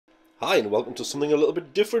Hi and welcome to something a little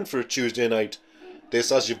bit different for a Tuesday night.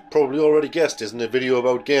 This, as you've probably already guessed, isn't a video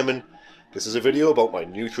about gaming. This is a video about my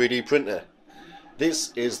new 3D printer.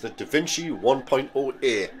 This is the DaVinci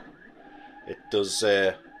 1.0A. It does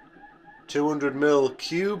 200mm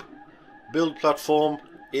cube, build platform,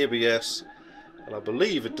 ABS, and I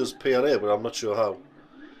believe it does PLA, but I'm not sure how.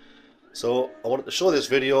 So I wanted to show this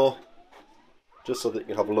video just so that you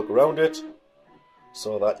can have a look around it,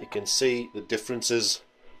 so that you can see the differences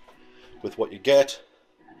with what you get,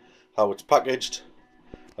 how it's packaged.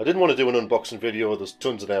 I didn't want to do an unboxing video, there's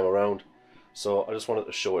tons of them around, so I just wanted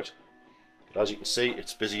to show it. But as you can see,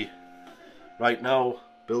 it's busy right now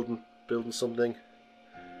building something.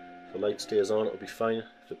 If the light stays on, it'll be fine.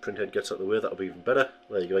 If the printhead gets out of the way, that'll be even better.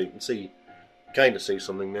 There you go, you can see, kind of see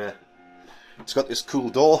something there. It's got this cool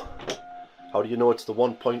door. How do you know it's the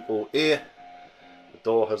 1.0A? The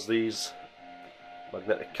door has these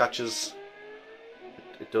magnetic catches.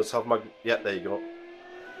 It does have yeah, there you go.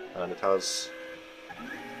 And it has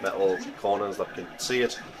metal corners that can see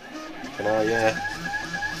it. Can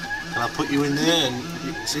I put you in there and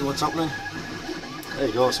you can see what's happening? There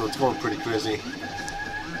you go, so it's going pretty crazy.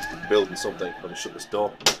 Building something. Let me shut this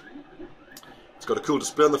door. It's got a cool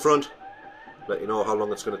display on the front. Let you know how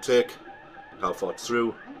long it's going to take, how far it's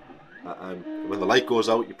through. And when the light goes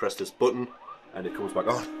out, you press this button and it comes back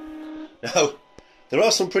on. Now, there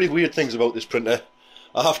are some pretty weird things about this printer,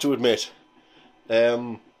 I have to admit.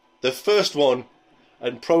 The first one,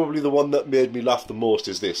 and probably the one that made me laugh the most,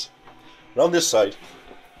 is this. Around this side,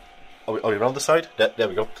 are we around the side? There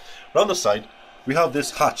we go. Around the side, we have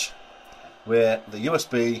this hatch where the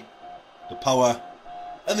USB, the power,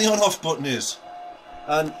 and the on-off button is.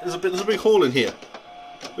 And there's a big hole in here,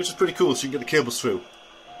 which is pretty cool, so you can get the cables through.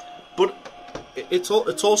 But it's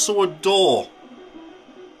also a door.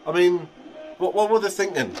 I mean, what were they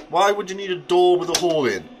thinking? Why would you need a door with a hole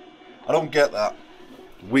in? I don't get that.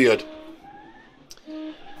 Weird.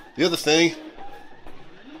 The other thing,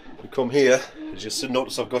 we come here, as you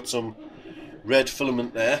notice I've got some red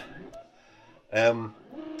filament there.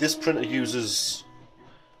 This printer uses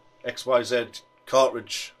XYZ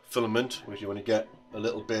cartridge filament, which you only get a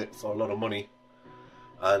little bit for a lot of money.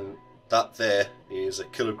 And that there is a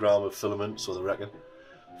kilogram of filament, so they reckon,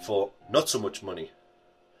 for not so much money.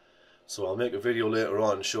 So I'll make a video later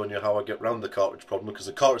on showing you how I get around the cartridge problem, because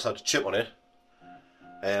the cartridge had a chip on it,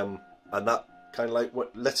 and that kind of like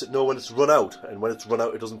lets it know when it's run out, and when it's run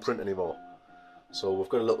out it doesn't print anymore. So we've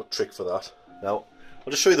got a little trick for that. Now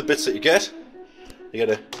I'll just show you the bits that you get. You get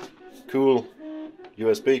a cool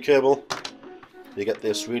USB cable, you get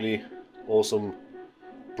this really awesome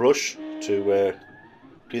brush to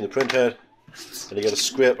clean the printhead, and you get a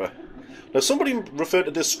scraper. Now somebody referred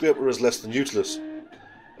to this scraper as less than useless.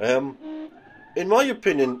 In my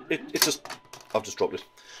opinion, it's just, I've just dropped it.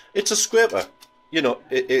 It's a scraper. You know,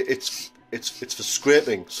 it's for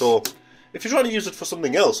scraping. So if you're trying to use it for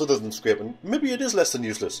something else other than scraping, maybe it is less than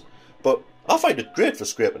useless. But I find it great for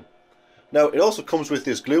scraping. Now it also comes with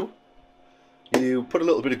this glue. You put a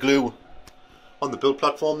little bit of glue on the build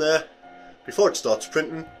platform there before it starts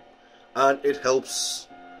printing, and it helps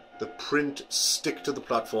the print stick to the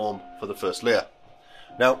platform for the first layer.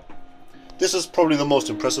 Now, this is probably the most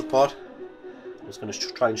impressive part. I'm just going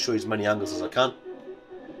to try and show you as many angles as I can.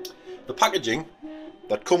 The packaging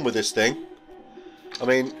that come with this thing, I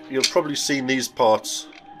mean, you've probably seen these parts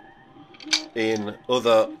in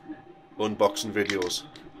other unboxing videos.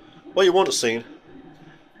 What you won't have seen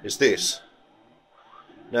is this.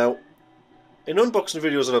 Now, in unboxing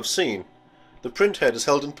videos that I've seen, the print head is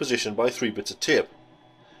held in position by 3 bits of tape.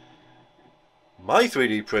 My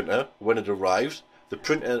 3D printer, when it arrived, the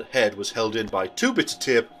printer head was held in by 2 bits of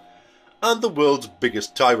tape and the world's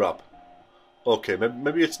biggest tie wrap. Okay,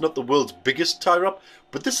 maybe it's not the world's biggest tie wrap,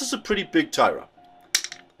 but this is a pretty big tie wrap.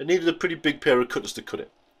 It needed a pretty big pair of cutters to cut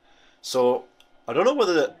it. So, I don't know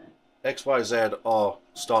whether the XYZ are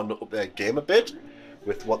starting to up their game a bit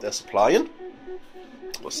with what they're supplying.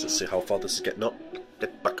 Let's just see how far this is getting up.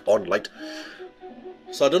 Get back on light.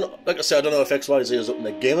 So I don't know, like I said, I don't know if XYZ is upping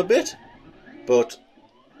their game a bit, but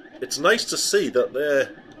it's nice to see that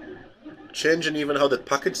they're changing even how they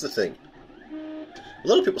package the thing. A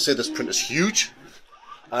lot of people say this printer's huge,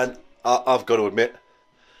 and I've got to admit,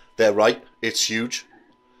 they're right, it's huge.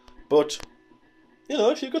 But, you know,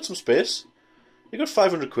 if you've got some space, you've got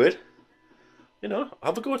 500 quid, you know,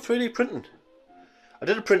 have a go at 3D printing. I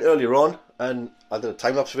did a print earlier on, and I did a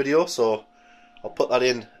time-lapse video, so I'll put that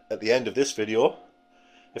in at the end of this video.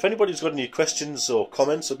 If anybody's got any questions or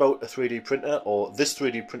comments about a 3D printer, or this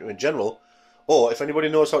 3D printer in general, or if anybody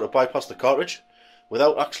knows how to bypass the cartridge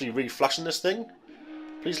without actually re-flashing this thing,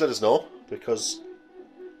 please let us know, because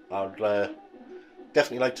I'd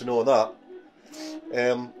definitely like to know that.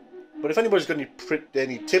 But if anybody's got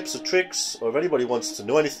any tips or tricks, or if anybody wants to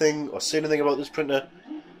know anything or say anything about this printer,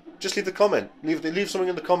 just leave a comment. Leave something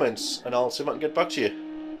in the comments, and I'll see if I can get back to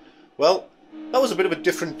you. Well, that was a bit of a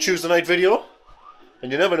different Tuesday night video,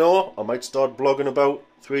 and you never know, I might start blogging about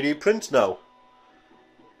 3D prints now.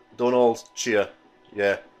 Don't all cheer.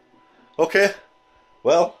 Yeah. Okay.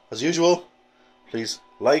 Well, as usual, please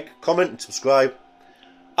like, comment, and subscribe.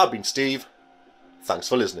 I've been Steve. Thanks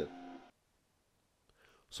for listening.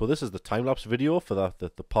 So this is the time-lapse video for the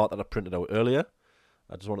part that I printed out earlier.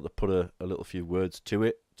 I just wanted to put a little few words to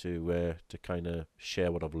it to kind of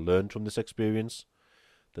share what I've learned from this experience.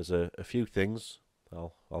 There's a few things.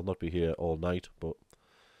 I'll not be here all night, but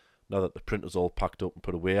now that the printer's all packed up and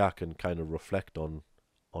put away, I can kind of reflect on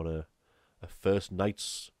a first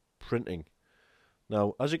night's printing.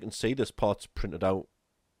 Now, as you can see, this part's printed out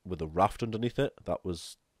with a raft underneath it. That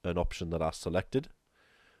was an option that I selected.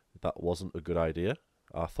 That wasn't a good idea.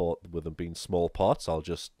 I thought with them being small parts, I'll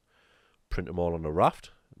just print them all on a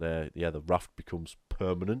raft. The raft becomes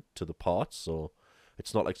permanent to the parts, so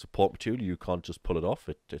it's not like support material. You can't just pull it off.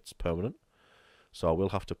 It's permanent. So I will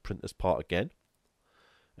have to print this part again.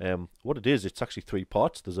 What it is, it's actually 3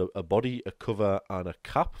 parts. There's a body, a cover, and a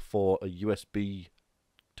cap for a USB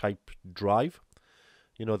type drive.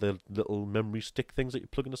 You know, the little memory stick things that you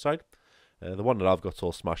plug in the side. The one that I've got's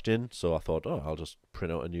all smashed in, so I thought, oh, I'll just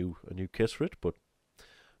print out a new case for it, but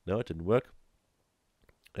no, it didn't work.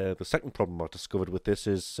 The second problem I discovered with this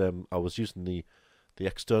is I was using the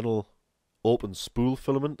external open spool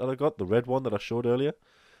filament that I got, the red one that I showed earlier.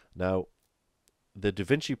 Now, the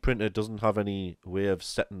DaVinci printer doesn't have any way of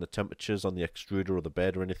setting the temperatures on the extruder or the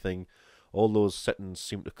bed or anything. All those settings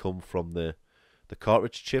seem to come from the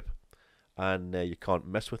cartridge chip, and you can't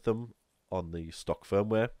mess with them on the stock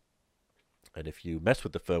firmware. And if you mess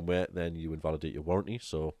with the firmware, then you invalidate your warranty.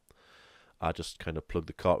 So I just kind of plugged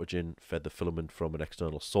the cartridge in, fed the filament from an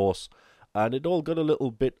external source, and it all got a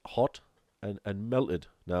little bit hot and melted.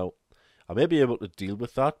 Now, I may be able to deal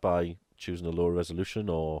with that by choosing a lower resolution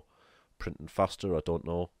or printing faster, I don't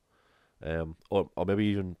know. Or maybe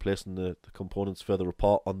even placing the components further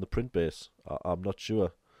apart on the print base. I'm not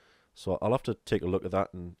sure. So I'll have to take a look at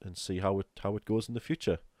that and see how it goes in the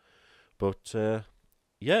future. But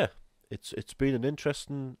yeah, it's been an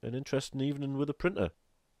interesting evening with a printer.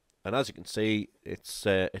 And as you can see,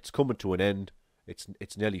 it's coming to an end.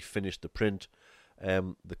 It's nearly finished the print.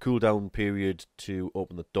 The cool down period to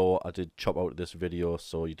open the door I did chop out of this video,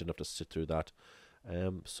 so you didn't have to sit through that.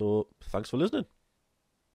 So thanks for listening.